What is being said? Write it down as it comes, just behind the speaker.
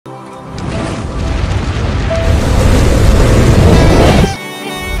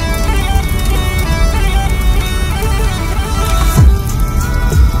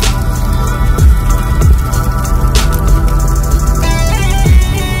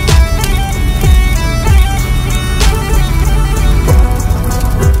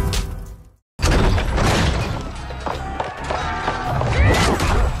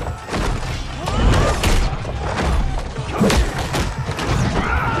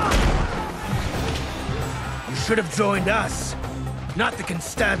should have joined us, not the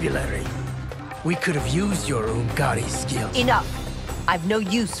constabulary. We could have used your Umgari skills. Enough! I've no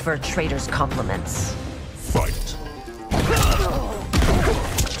use for a traitor's compliments. Fight.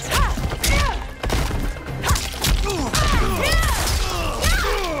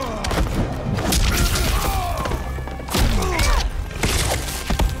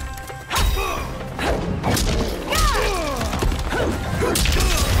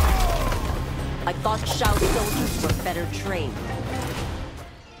 I thought Shao's soldiers were better trained.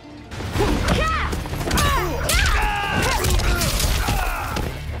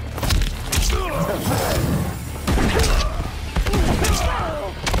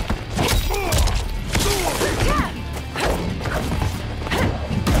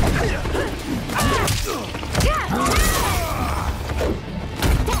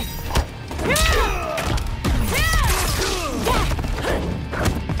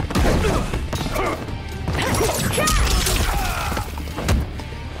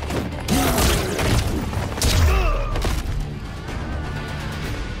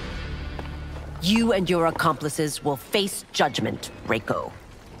 You and your accomplices will face judgment, Reiko.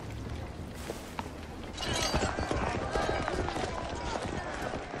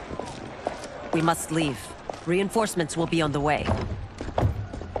 We must leave. Reinforcements will be on the way.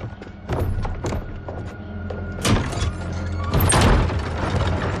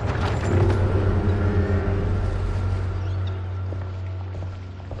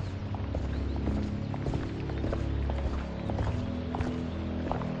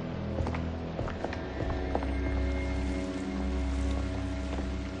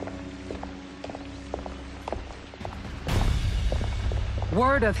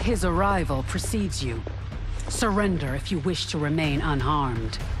 Word of his arrival precedes you. Surrender if you wish to remain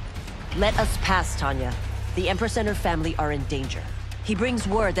unharmed. Let us pass, Tanya. The Empress and her family are in danger. He brings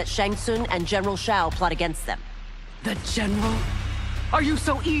word that Shang Tsung and General Shao plot against them. The General? Are you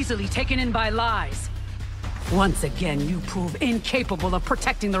so easily taken in by lies? Once again, you prove incapable of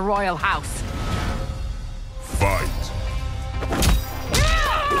protecting the royal house. Fight.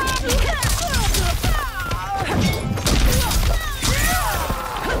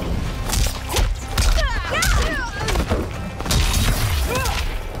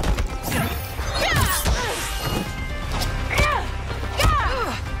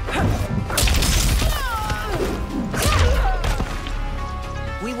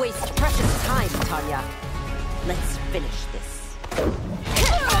 We waste precious time, Tanya. Let's finish this.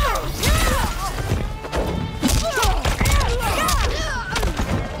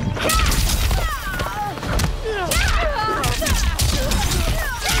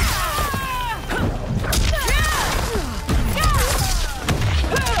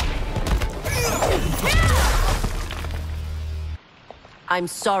 I'm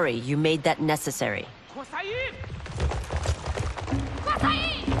sorry you made that necessary.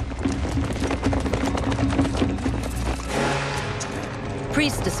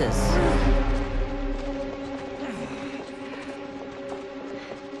 Priestesses.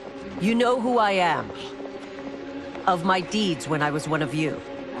 You know who I am. Of my deeds when I was one of you.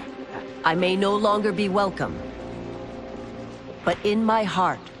 I may no longer be welcome. But in my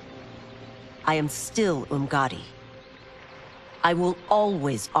heart, I am still Umgadi. I will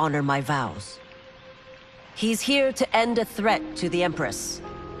always honor my vows. He's here to end a threat to the Empress.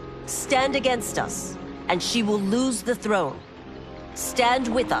 Stand against us, and she will lose the throne. Stand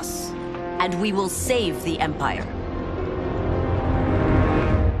with us, and we will save the Empire.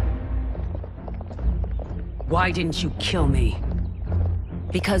 Why didn't you kill me?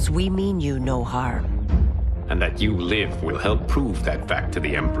 Because we mean you no harm. And that you live will help prove that fact to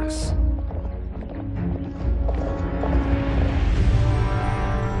the Empress.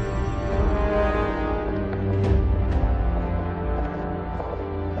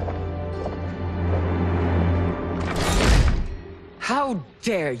 How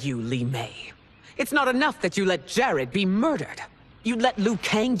dare you, Li Mei? It's not enough that you let Jared be murdered. You'd let Liu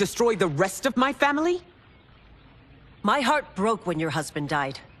Kang destroy the rest of my family? My heart broke when your husband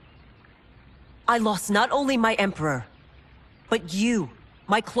died. I lost not only my emperor, but you,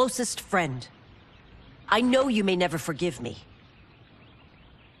 my closest friend. I know you may never forgive me.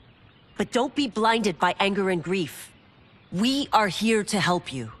 But don't be blinded by anger and grief. We are here to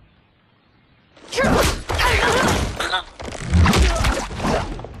help you.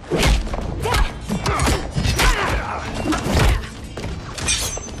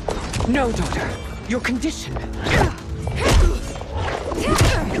 No, daughter. Your condition.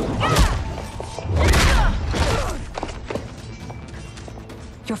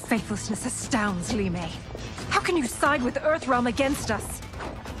 Your faithlessness astounds, Li Mei. How can you side with Earthrealm against us?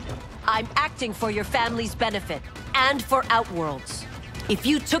 I'm acting for your family's benefit, and for Outworld's. If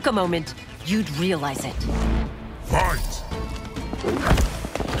you took a moment, you'd realize it. Fight!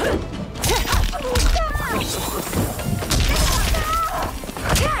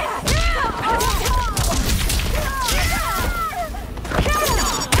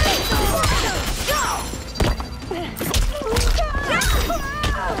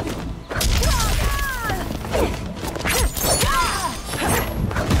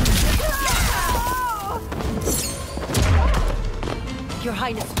 Your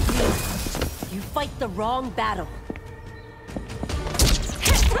Highness, please. You fight the wrong battle.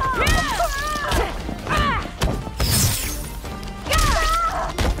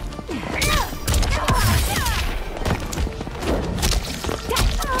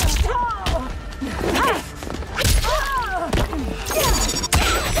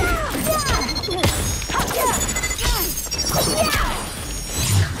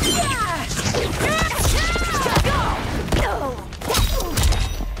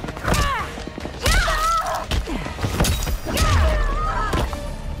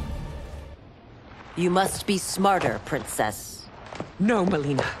 You must be smarter, Princess. No,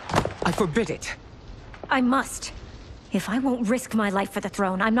 Melina. I forbid it. I must. If I won't risk my life for the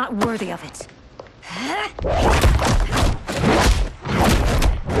throne, I'm not worthy of it.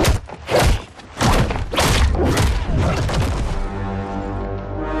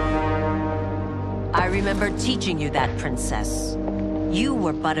 I remember teaching you that, Princess. You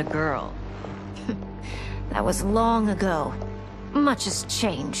were but a girl. That was long ago. Much has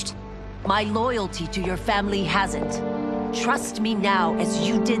changed. My loyalty to your family hasn't. Trust me now as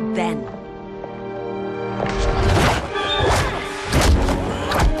you did then.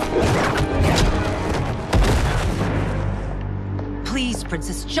 Please,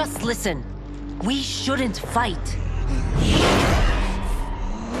 Princess, just listen. We shouldn't fight.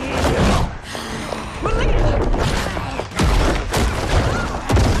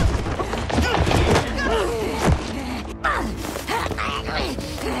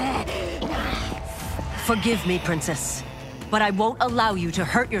 Forgive me, Princess, but I won't allow you to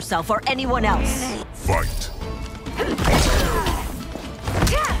hurt yourself or anyone else. Fight!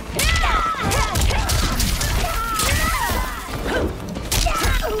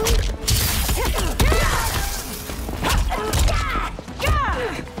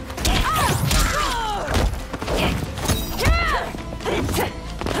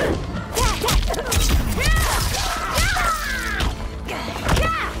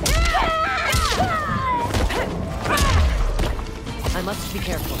 I must be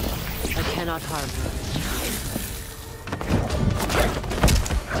careful. I cannot harm her.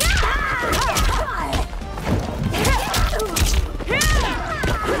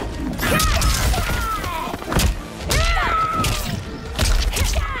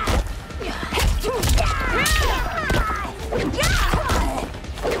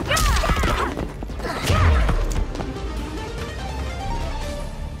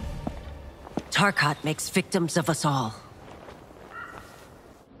 Tarkat makes victims of us all.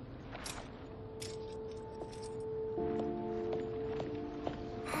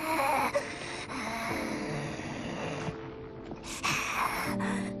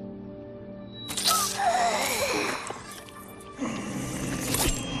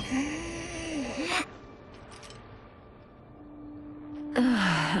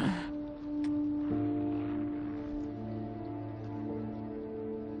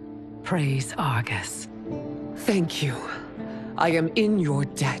 Praise Argus. Thank you. I am in your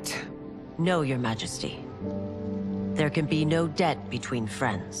debt. No, Your Majesty. There can be no debt between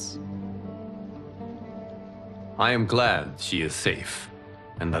friends. I am glad she is safe,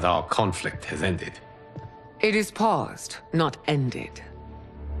 and that our conflict has ended. It is paused, not ended.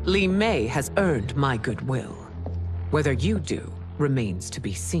 Li Mei has earned my goodwill. Whether you do remains to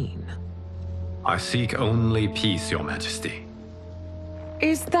be seen. I seek only peace, Your Majesty.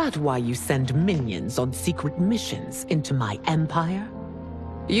 Is that why you send minions on secret missions into my empire?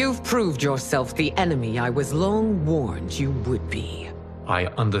 You've proved yourself the enemy I was long warned you would be. I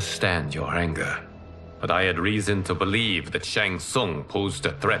understand your anger, but I had reason to believe that Shang Tsung posed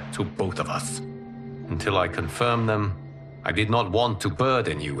a threat to both of us. Until I confirmed them, I did not want to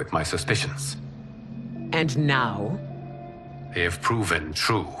burden you with my suspicions. And now? They have proven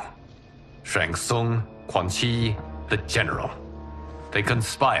true. Shang Tsung, Quan Chi, the General. They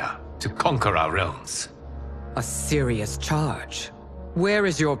conspire to conquer our realms. A serious charge. Where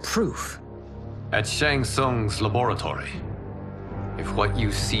is your proof? At Shang Tsung's laboratory. If what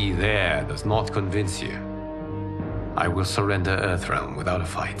you see there does not convince you, I will surrender Earthrealm without a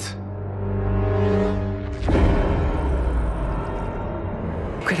fight.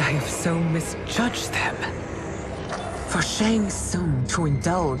 could I have so misjudged them? For Shang Tsung to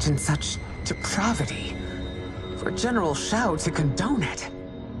indulge in such depravity, for General Shao to condone it,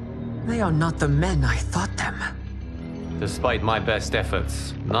 they are not the men I thought them. Despite my best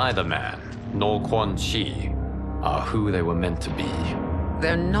efforts, neither man nor Quan Chi are who they were meant to be.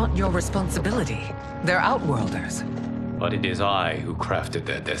 They're not your responsibility. They're Outworlders. But it is I who crafted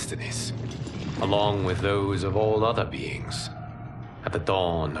their destinies, along with those of all other beings, at the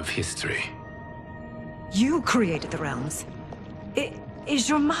dawn of history. You created the realms. Is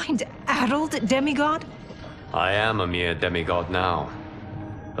your mind addled, demigod? I am a mere demigod now,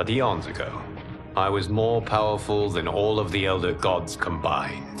 but eons ago, I was more powerful than all of the Elder Gods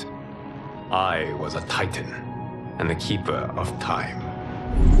combined. I was a Titan, and the Keeper of Time.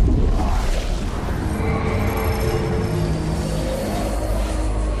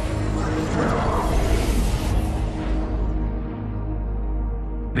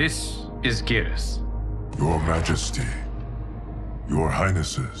 This is Geras. Your Majesty, Your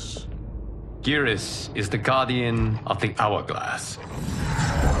Highnesses. Geras is the guardian of the Hourglass,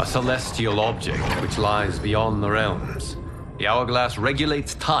 a celestial object which lies beyond the realms. The Hourglass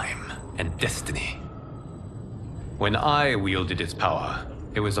regulates time and destiny. When I wielded its power,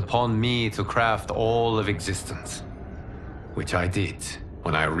 it was upon me to craft all of existence, which I did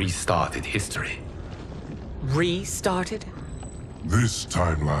when I restarted history. Restarted? This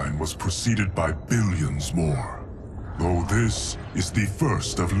timeline was preceded by billions more. Though this is the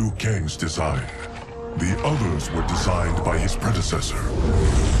first of Liu Kang's design. The others were designed by his predecessor.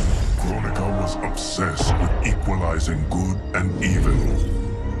 Kronika was obsessed with equalizing good and evil.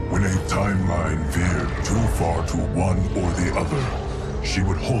 When a timeline veered too far to one or the other, she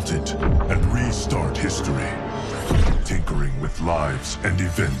would halt it and restart history, tinkering with lives and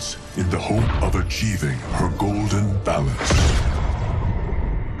events in the hope of achieving her golden balance.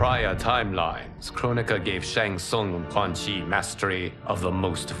 Prior timelines, Kronika gave Shang Tsung and Quan Chi mastery of the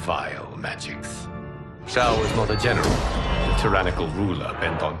most vile magics. Shao was not a general, a tyrannical ruler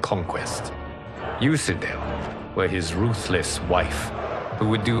bent on conquest. You, Sindel, were his ruthless wife, who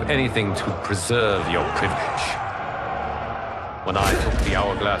would do anything to preserve your privilege. When I took the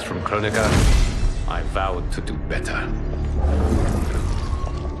Hourglass from Kronika, I vowed to do better.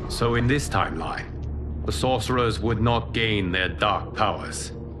 So in this timeline, the sorcerers would not gain their dark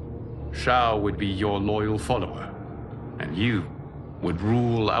powers. Shao would be your loyal follower, and you would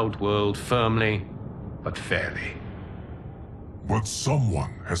rule Outworld firmly, but fairly. But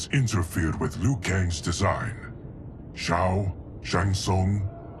someone has interfered with Liu Kang's design. Shao, Shang Tsung,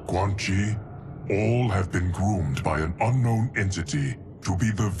 Quan Chi, all have been groomed by an unknown entity to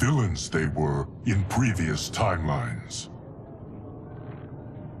be the villains they were in previous timelines.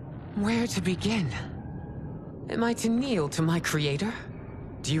 Where to begin? Am I to kneel to my creator?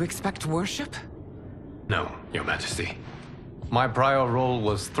 Do you expect worship? No, Your Majesty. My prior role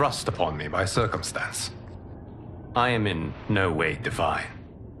was thrust upon me by circumstance. I am in no way divine.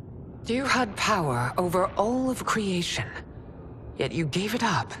 You had power over all of creation, yet you gave it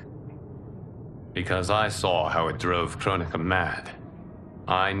up. Because I saw how it drove Kronika mad.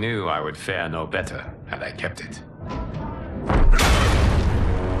 I knew I would fare no better had I kept it.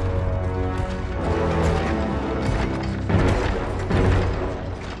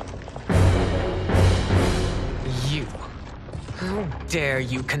 How dare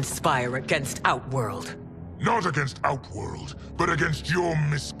you conspire against Outworld? Not against Outworld, but against your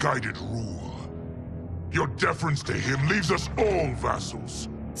misguided rule. Your deference to him leaves us all vassals.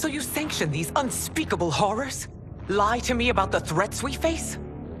 So you sanction these unspeakable horrors? Lie to me about the threats we face?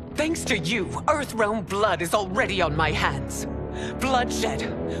 Thanks to you, Earthrealm blood is already on my hands.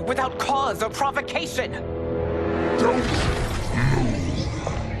 Bloodshed, without cause or provocation. Don't move.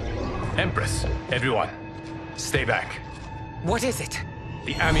 Empress, everyone, stay back. What is it?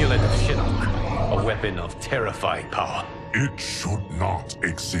 The Amulet of Shinnok, a weapon of terrifying power. It should not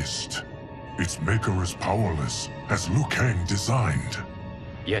exist. Its maker is powerless, as Liu Kang designed.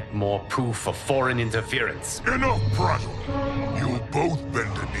 Yet more proof of foreign interference. Enough prattle! You'll both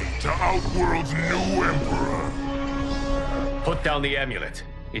bend a knee to Outworld's new emperor. Put down the amulet.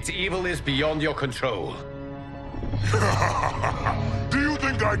 Its evil is beyond your control. Do you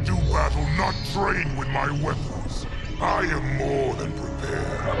think I do battle not trained with my weapons? I am more than prepared.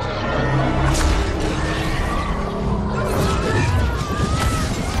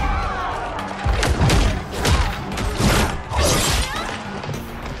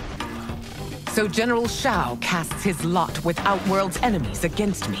 So General Shao casts his lot with Outworld's enemies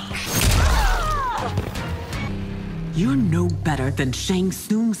against me. You're no better than Shang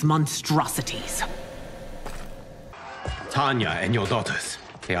Tsung's monstrosities. Tanya and your daughters,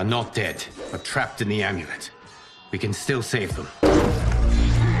 They are not dead, but trapped in the amulet. We can still save them.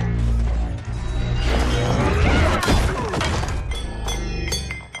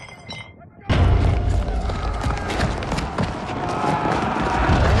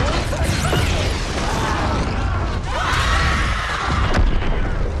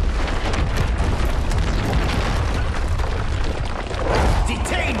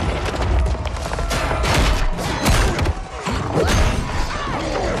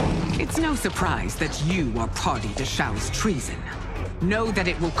 Surprised that you are party to Shao's treason. Know that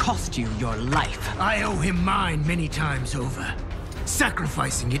it will cost you your life. I owe him mine many times over.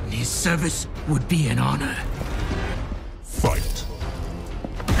 Sacrificing it in his service would be an honor. Fight.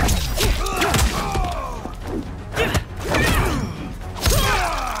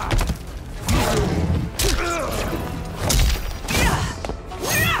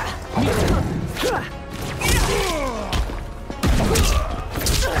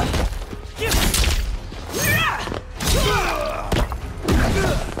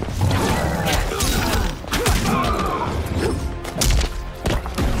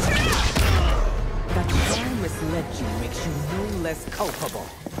 Culpable.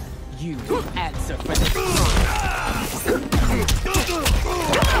 You will answer for this crime.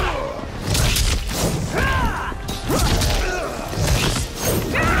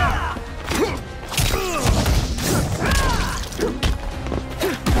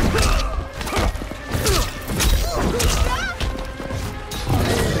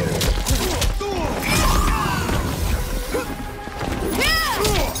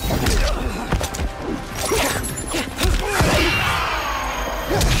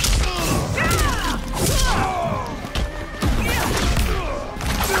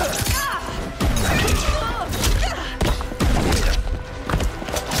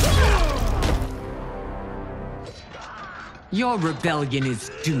 Your rebellion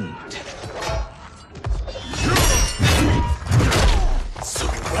is doomed.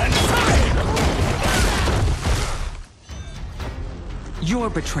 Your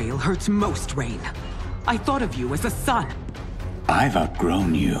betrayal hurts most, Rain. I thought of you as a son. I've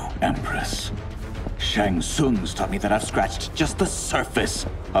outgrown you, Empress. Shang Tsung's taught me that I've scratched just the surface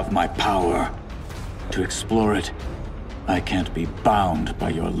of my power. To explore it, I can't be bound by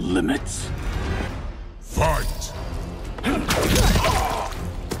your limits. Fight!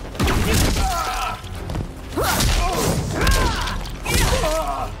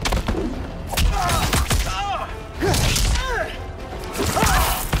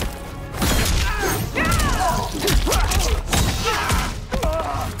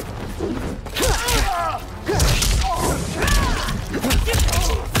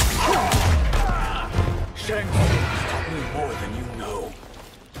 Shang Tsung's taught me more than you know.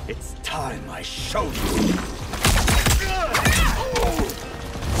 It's time I showed you.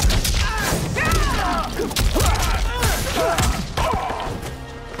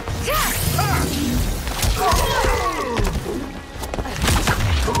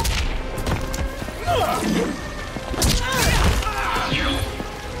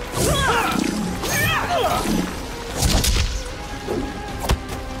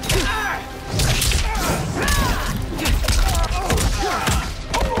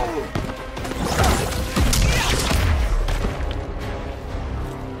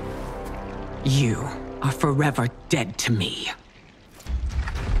 You are forever dead to me.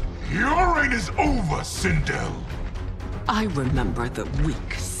 Your reign is over, Sindel. I remember the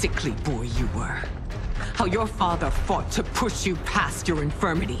weak, sickly boy you were. How your father fought to push you past your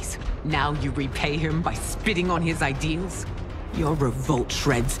infirmities. Now you repay him by spitting on his ideals? Your revolt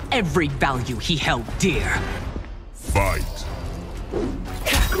shreds every value he held dear. Fight.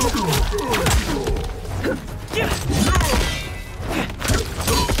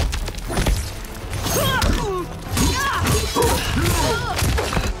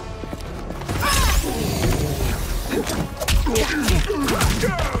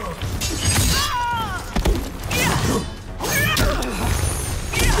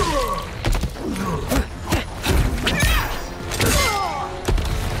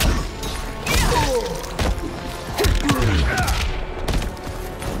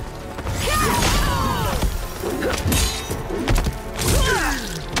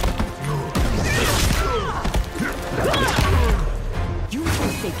 You've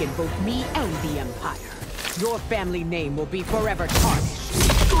forsaken both me and the Empire. Your family name will be forever tarnished.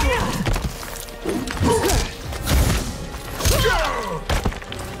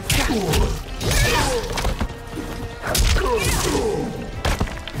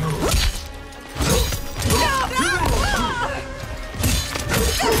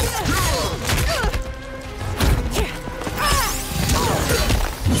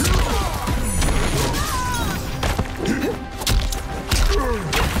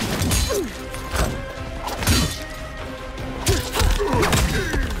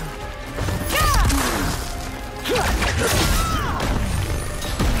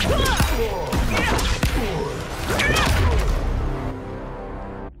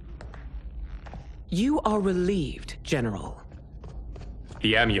 You are relieved, General.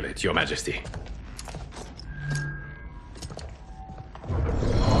 The amulet, Your Majesty.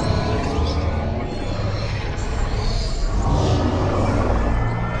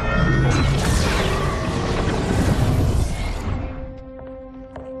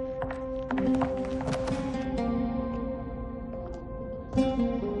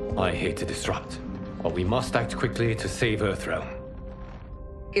 I hate to disrupt, but we must act quickly to save Earthrealm.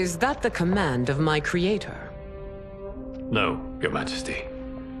 Is that the command of my creator? No, Your Majesty.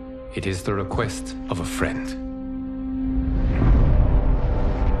 It is the request of a friend.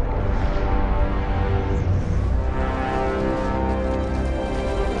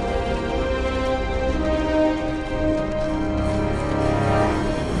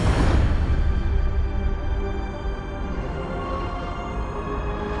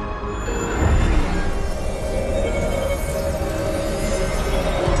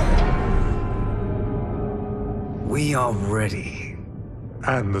 We are ready.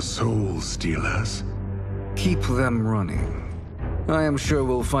 And the Soul Stealers? Keep them running. I am sure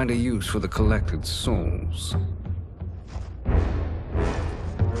we'll find a use for the collected souls.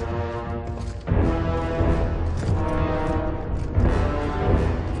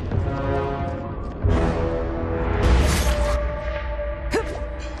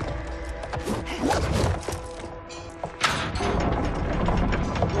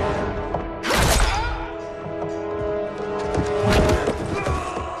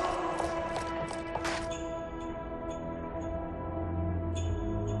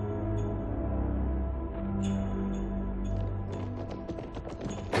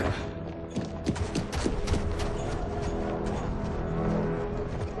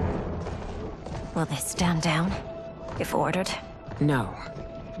 Will they stand down, if ordered? No.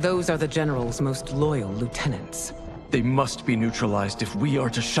 Those are the General's most loyal lieutenants. They must be neutralized if we are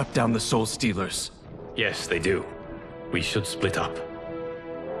to shut down the Soul Stealers. Yes, they do. We should split up.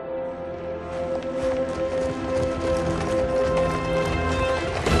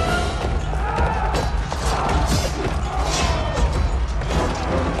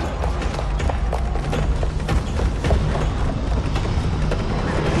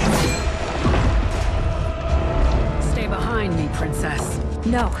 Stay behind me, Princess.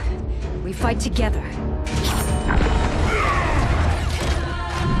 No. We fight together.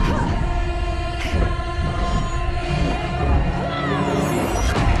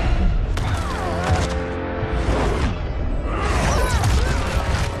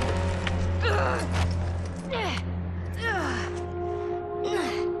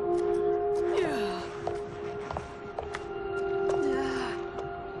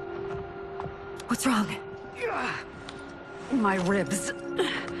 What's wrong? My ribs.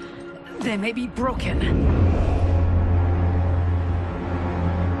 They may be broken.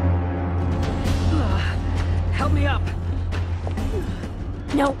 Help me up.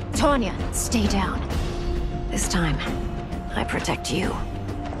 No, Tanya, stay down. This time, I protect you.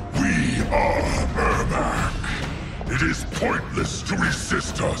 We are Ermac. It is pointless to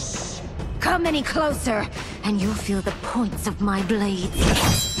resist us. Come any closer, and you'll feel the points of my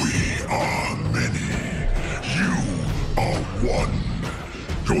blades. We are many. You are one.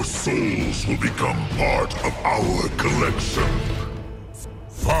 Your souls will become part of our collection.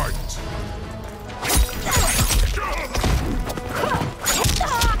 Fight!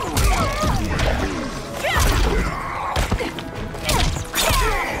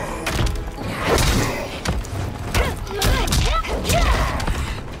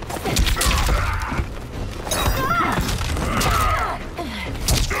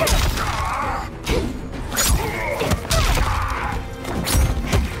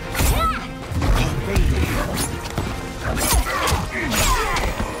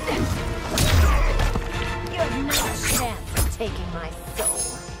 Taking my soul.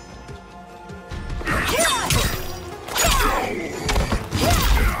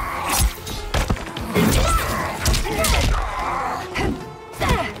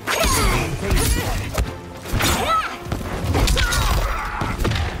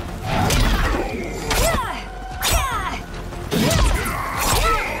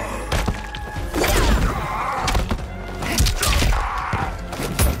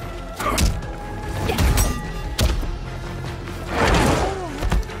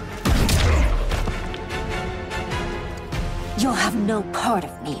 You'll have no part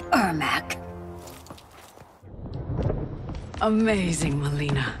of me, Ermac. Amazing,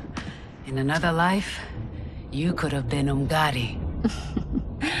 Melina. In another life, you could have been Umgadi.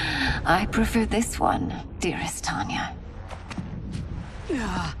 I prefer this one, dearest Tanya.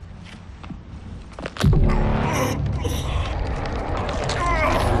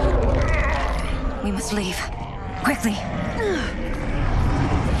 We must leave. Quickly.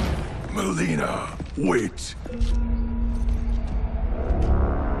 Melina, wait.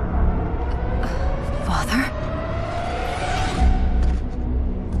 Father?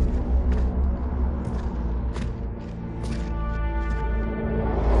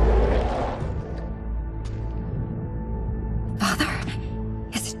 Father?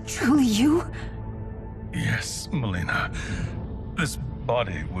 Is it truly you? Yes, Melina. This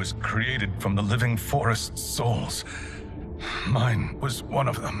body was created from the living forest's souls. Mine was one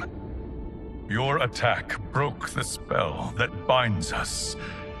of them. Your attack broke the spell that binds us.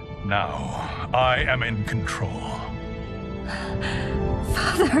 Now, I am in control.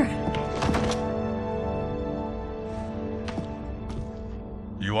 Father!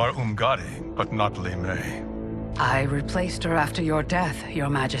 You are Umgadi, but not Li Mei. I replaced her after your death, Your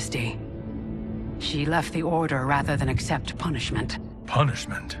Majesty. She left the Order rather than accept punishment.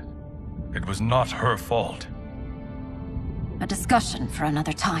 Punishment? It was not her fault. A discussion for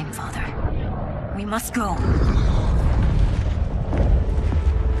another time, Father. We must go.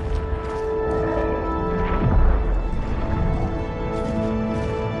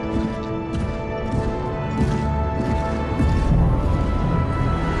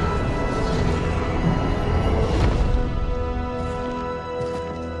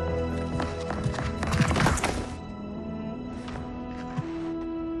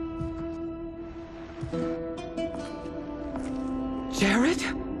 Jared?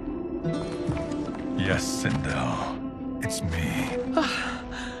 Yes, Sindel. It's me.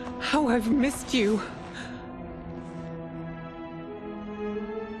 How I've missed you.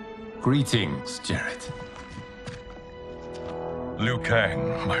 Greetings, Jared. Liu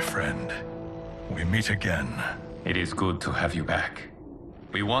Kang, my friend. We meet again. It is good to have you back.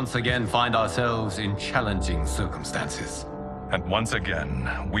 We once again find ourselves in challenging circumstances. And once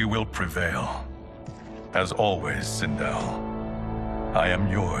again, we will prevail. As always, Sindel, I am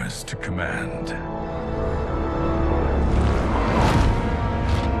yours to command.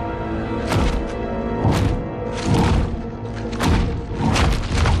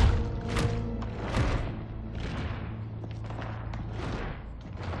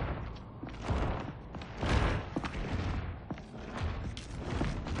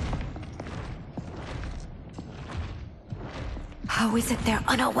 How is it they're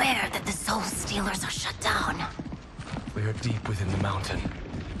unaware that the Soul Stealers are shut down? We are deep within the mountain.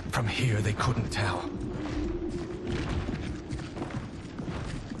 From here, they couldn't tell.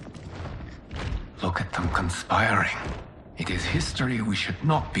 Look at them conspiring. It is history we should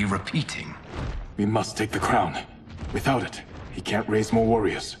not be repeating. We must take the crown. Without it, he can't raise more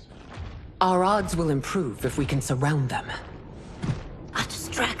warriors. Our odds will improve if we can surround them. I'll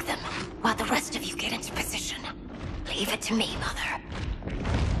distract them while the rest of you get into position. Leave it to me, Mother.